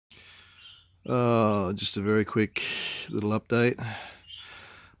Just a very quick little update.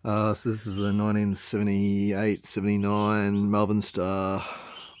 So this is a 1978-79 Malvern Star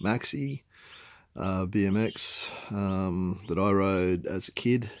Maxi BMX that I rode as a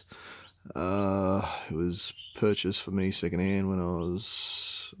kid. It was purchased for me secondhand when I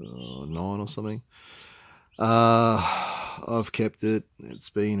was 9 or something. I've kept it. It's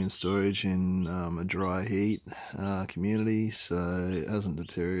been in storage in a dry heat community, so it hasn't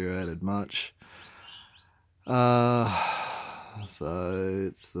deteriorated much. So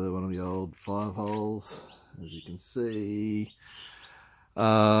it's one of the old 5 holes, as you can see.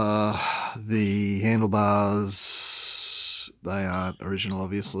 The handlebars, they aren't original,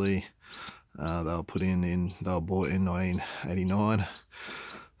 obviously. They were bought in 1989.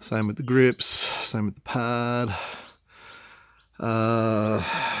 Same with the grips, same with the pad.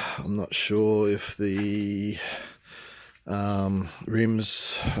 I'm not sure if the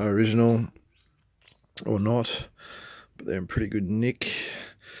rims are original or not, but they're in pretty good nick.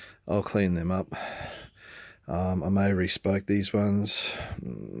 I'll clean them up. I may re-spoke these ones,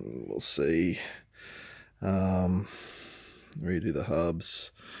 we'll see. Redo the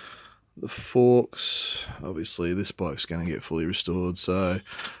hubs, the forks. Obviously this bike's going to get fully restored, so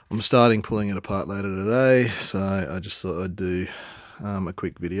I'm starting pulling it apart later today, so I just thought I'd do a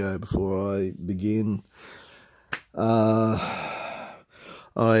quick video before I begin. I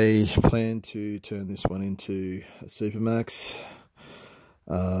plan to turn this one into a SuperMax.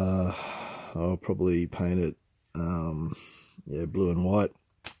 I'll probably paint it blue and white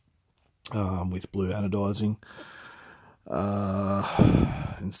with blue anodizing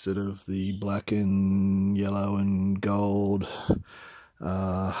instead of the black and yellow and gold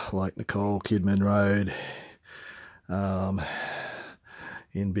like Nicole Kidman rode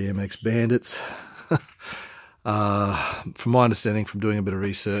in BMX Bandits. From my understanding, from doing a bit of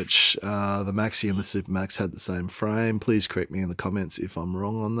research, the Maxi and the SuperMax had the same frame. Please correct me in the comments if I'm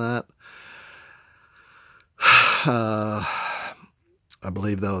wrong on that. I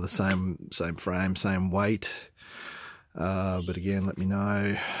believe they were the same frame, same weight, but again, let me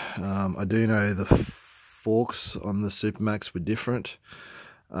know. I do know the forks on the SuperMax were different.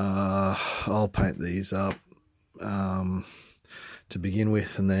 I'll paint these up to begin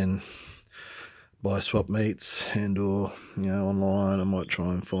with, and then buy swap meets, and or online I might try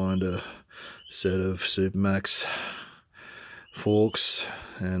and find a set of SuperMax forks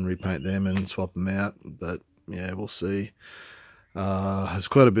and repaint them and swap them out. But yeah, we'll see. There's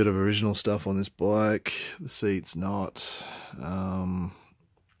quite a bit of original stuff on this bike. The seat's not,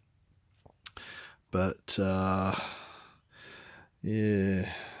 but yeah,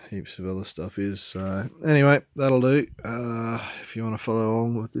 heaps of other stuff is. So anyway, that'll do. If you want to follow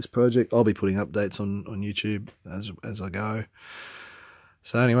along with this project, I'll be putting updates on YouTube as I go.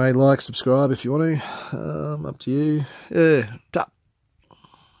 So anyway, like, subscribe if you want to. Up to you. Yeah, tap.